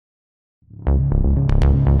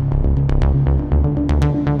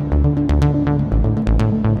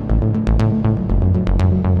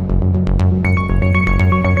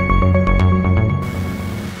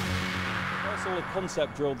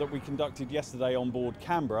concept drill that we conducted yesterday on board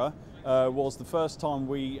Canberra was the first time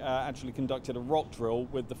we actually conducted a rock drill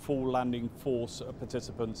with the full landing force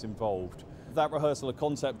participants involved. That rehearsal, a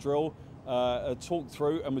concept drill, talked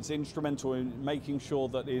through and was instrumental in making sure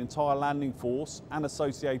that the entire landing force and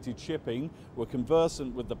associated shipping were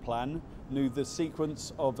conversant with the plan, knew the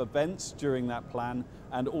sequence of events during that plan,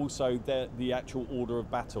 and also the actual order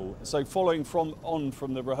of battle. So following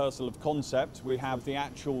from the rehearsal of concept, we have the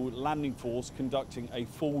actual landing force conducting a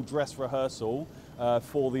full dress rehearsal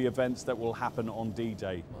for the events that will happen on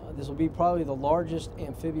D-Day. This will be probably the largest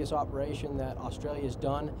amphibious operation that Australia has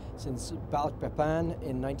done since Balikpapan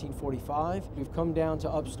in 1945. We've come down to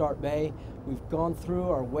Upstart Bay. We've gone through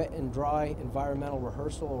our wet and dry environmental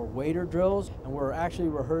rehearsal or wader drills, and we're actually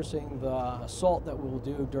rehearsing the assault that we will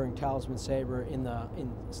do during Talisman Sabre in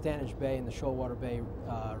Stanage Bay in the Shoalwater Bay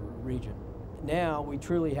region. Now we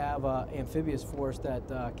truly have an amphibious force that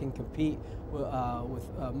can compete with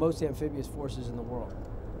most amphibious forces in the world.